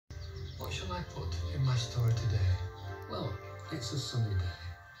shall I put in my story today? Well, it's a sunny day,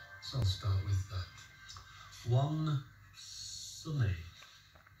 so I'll start with that. One sunny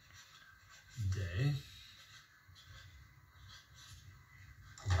day.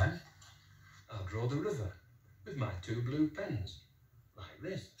 And then I'll draw the river with my two blue pens, like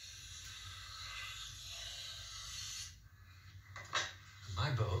this. And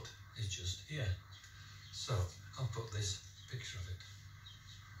my boat is just here, so I'll put this picture of it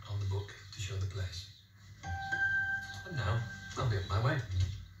on the book to show the place. And now I'll be on my way.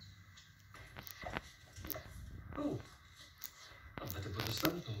 Oh, I'd better put a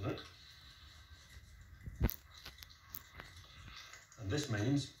stamp on that. And this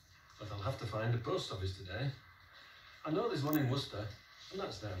means that I'll have to find a post office today. I know there's one in Worcester, and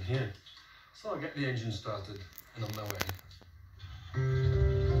that's down here. So I'll get the engine started and on my way.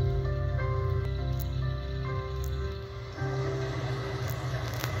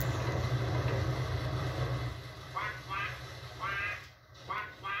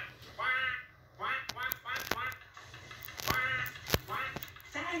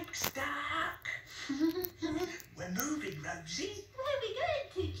 Thanks, Doc. We're moving, Rosie. Where are we going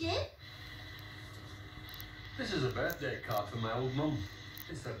to, Jim? This is a birthday card for my old mum.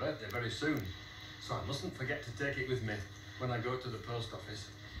 It's her birthday very soon, so I mustn't forget to take it with me when I go to the post office.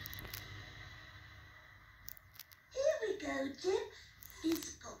 Here we go, Jim.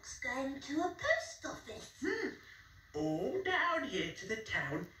 This book's going to a post office. All down here to the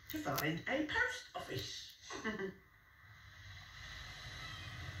town to find a post office.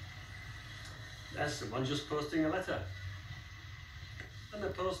 There's someone just posting a letter. And the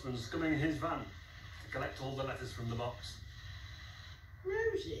postman's coming in his van to collect all the letters from the box.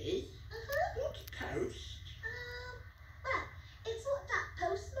 Rosie? What's post? Well, it's what that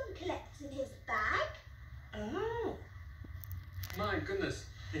postman collects in his bag. Oh. My goodness,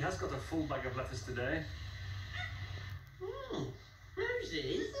 he has got a full bag of letters today.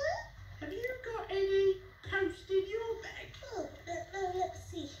 Rosie? Have you got any post in your bag? Oh, no, let's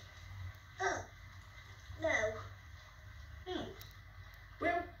see. Oh, no. Oh.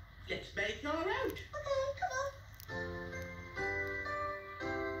 Well, let's make our own. Okay, come on.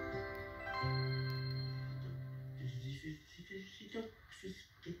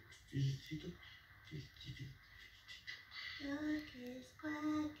 Dog is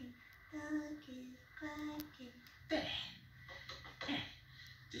quacking, dog is quacking. There.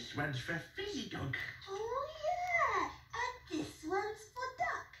 This one's for Fizzy Dog. Oh, yeah, and this one's for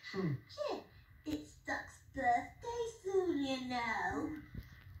Duck. Jim, it's Duck's birthday soon, you know.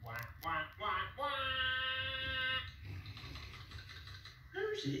 Quack, quack, quack, quack.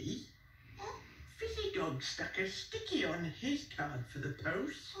 Rosie? Fizzy Dog stuck a sticky on his card for the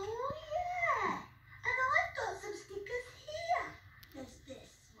post. Oh, yeah, and I've got some stickers here. There's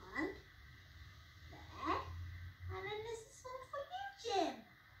this one, there, and then there's this one for you, Jim.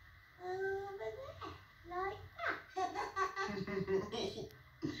 Over there, like that.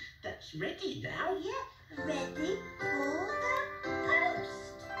 That's ready now. Yeah, ready for the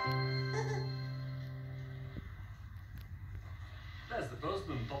post. There's the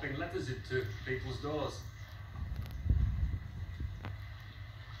postman popping letters into people's doors.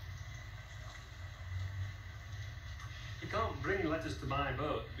 He can't bring letters to my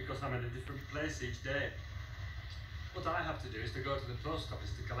boat because I'm in a different place each day. What I have to do is to go to the post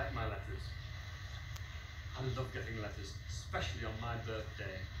office to collect my letters. I love getting letters, especially on my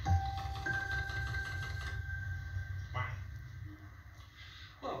birthday. Wow.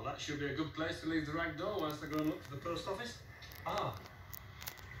 Well, that should be a good place to leave the rag door whilst I go and look for the post office. Ah,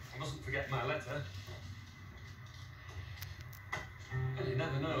 I mustn't forget my letter. And you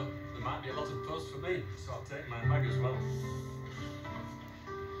never know, there might be a lot of post for me, so I'll take my bag as well.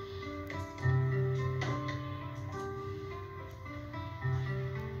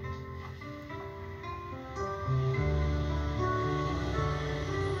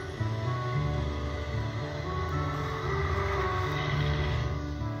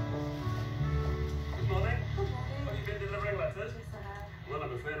 Good morning. Have you been delivering letters? Yes, I have. Well,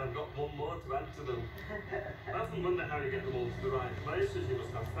 I'm afraid I've got one more to add to them. I often wonder how you get them all to the right places. You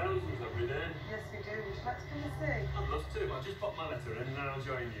must have thousands every day. Yes, we do. Would you like to come and see? I'd love to. I'll just pop my letter in and then I'll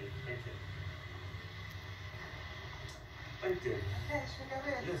join you. Thank you. Thank you. Okay, should we go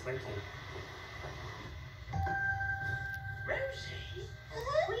in? Yes, thank you. Rosie?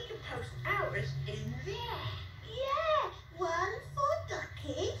 We can post ours in there. Yeah, one for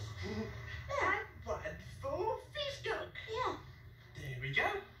Ducky. And one for Fizz Dog. Yeah. There we go.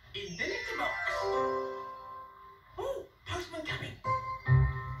 In the letterbox. Oh, postman coming.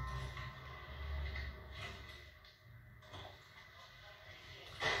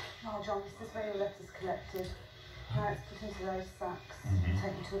 Oh, John, this is where your letter's collected. Now it's put into those sacks,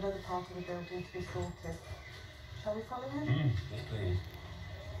 taken to another part of the building to be sorted. Shall we follow him? Yes, please.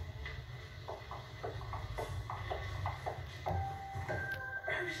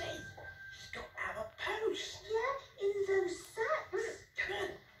 Rosie, he's got our post. Yeah, in those sacks. Come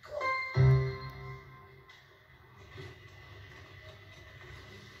on.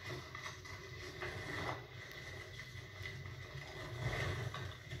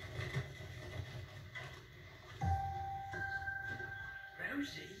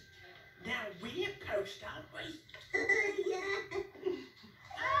 Rosie, now we're post, aren't we? Yeah.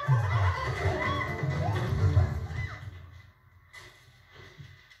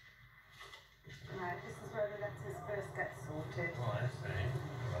 Right, this is where the letters first get sorted. Oh, I see.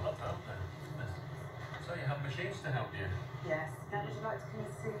 A lot out there. So you have machines to help you? Yes. Now would you like to come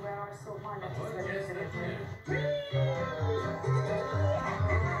and see where I sort my letters Oh, when yes, you thank deliver? you.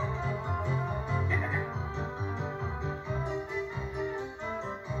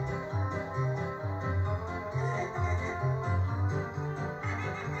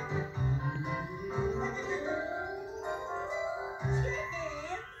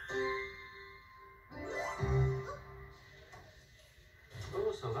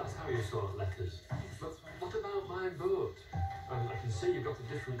 Oh, so that's how you sort letters. But what about my boat? I can see you've got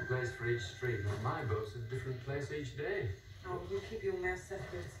a different place for each street, but my boat's a different place each day. Oh, you keep your mail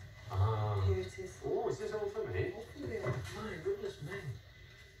separate. Ah. Here it is. Oh, is this all for me? All for you. My goodness me.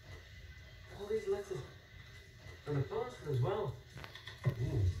 All these letters. And a parcel as well. Have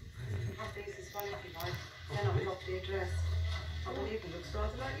these as well if you like. They're not properly addressed. I believe it looks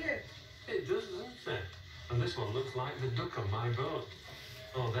rather like you. It does, doesn't it? And this one looks like the duck on my boat.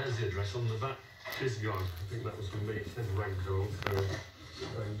 Oh, there's the address on the back. She's gone. I think that was for me. It says Ragdoll, so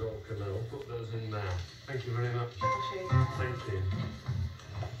Ragdoll Canal. Put those in there. Thank you very much. Thank you.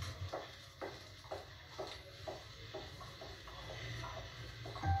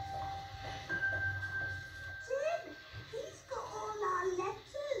 Jim, he's got all our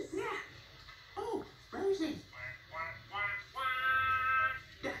letters. Yeah. Oh, Rosie.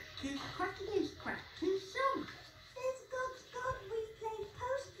 Ducky's quacking song. Since God's gone, we've played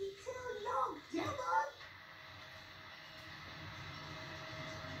postie too long. Yeah. Come on.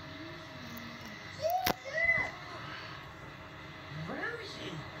 Ginger!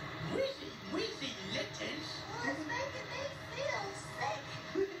 Rosie, wheezy letters. Oh, it's making me feel sick.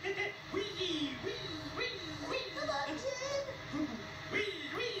 Wheezy, Come on, Jim.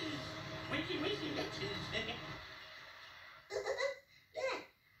 wheezy letters. There,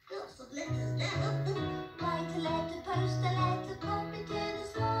 lots of letters now. Write a letter, post a letter, pop it to the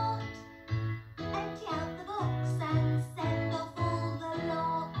slot. Empty out the box and send off all the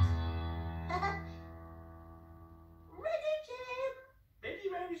lot. Ready, Jim? Ready,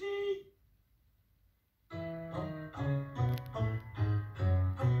 Rosie?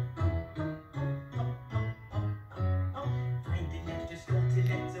 Find the letter, sort the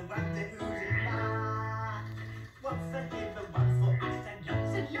letter, wonder who's in luck. One for him and one for us, and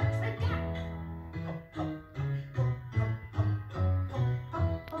lots for duck.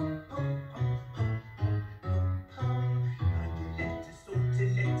 Find the letter, sort the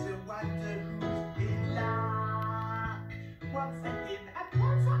letter, wonder who's in luck. One for him and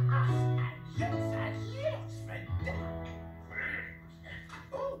one for us, and lots for duck.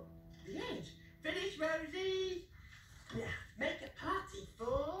 Oh, the end. Finish, Rosie. Now, make a party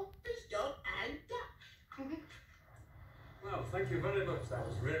for fish dog and duck. Well, thank you very much. That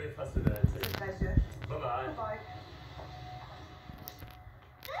was really fascinating. Pleasure. Bye-bye. Bye-bye.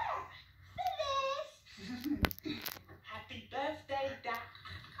 There, finished. Happy birthday, duck.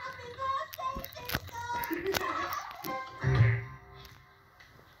 Happy birthday, Fish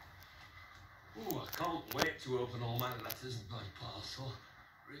Ooh, I can't wait to open all my letters and my parcel.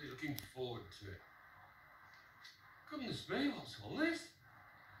 Really looking forward to it. Goodness me, what's all this?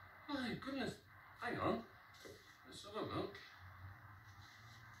 My goodness. Hang on. Let's have a look.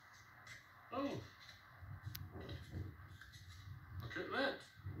 Oh. Look at that.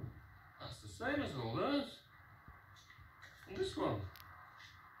 That's the same as all those. And this one.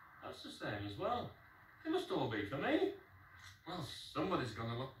 That's the same as well. They must all be for me. Well, somebody's gone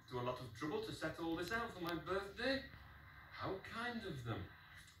to a lot of trouble to set all this out for my birthday. How kind of them.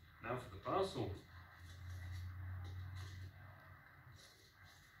 Now for the parcel.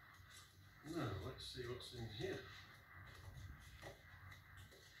 Now, let's see what's in here.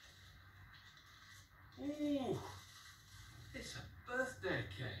 Ooh, it's a birthday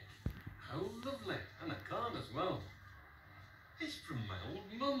cake. How lovely. And a card as well. It's from my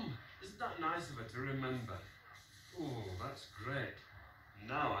old mum. Isn't that nice of her to remember? Oh, that's great.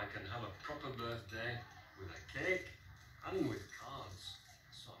 Now I can have a proper birthday with a cake and with cards.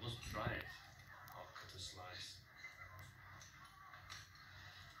 So I must try it. I'll cut a slice.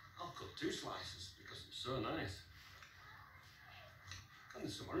 I'll cut 2 slices because it's so nice. And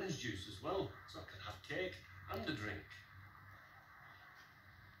there's some orange juice as well, so I can have cake and a drink.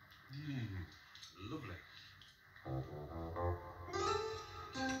 Lovely.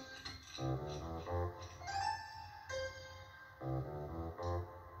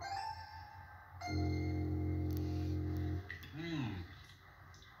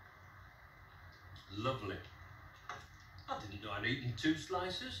 Lovely. I didn't know I'd eaten 2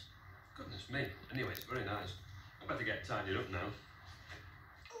 slices. Goodness me. Anyway, it's very nice. I better get tidied up now.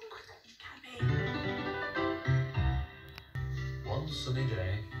 One sunny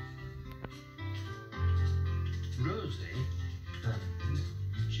day, Rosie and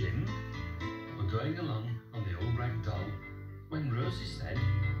Jim were going along on the old rag doll when Rosie said,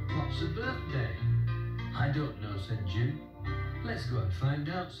 "What's a birthday?" "I don't know," said Jim. "Let's go and find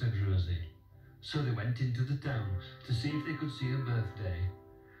out," said Rosie. So they went into the town to see if they could see a birthday.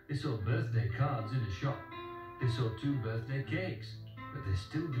 They saw birthday cards in a shop. They saw 2 birthday cakes, but they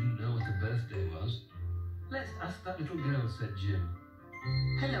still didn't know what a birthday was. "Let's ask that little girl," said Jim.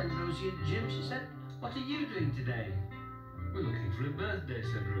 "Hello, Rosie and Jim," she said. "What are you doing today?" "We're looking for a birthday,"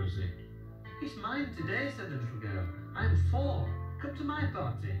 said Rosie. "It's mine today," said the little girl. "I'm 4. Come to my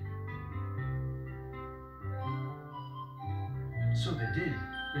party." So they did.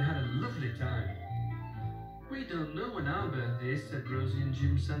 They had a lovely time. "We don't know when our birthday is," said Rosie and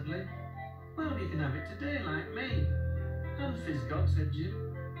Jim sadly. "Well, you can have it today, like me." "And Fizzgog," said Jim.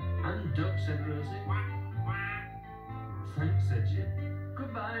 "And Duck," said Rosie. "Thanks," said Jim.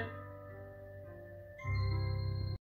 "Goodbye."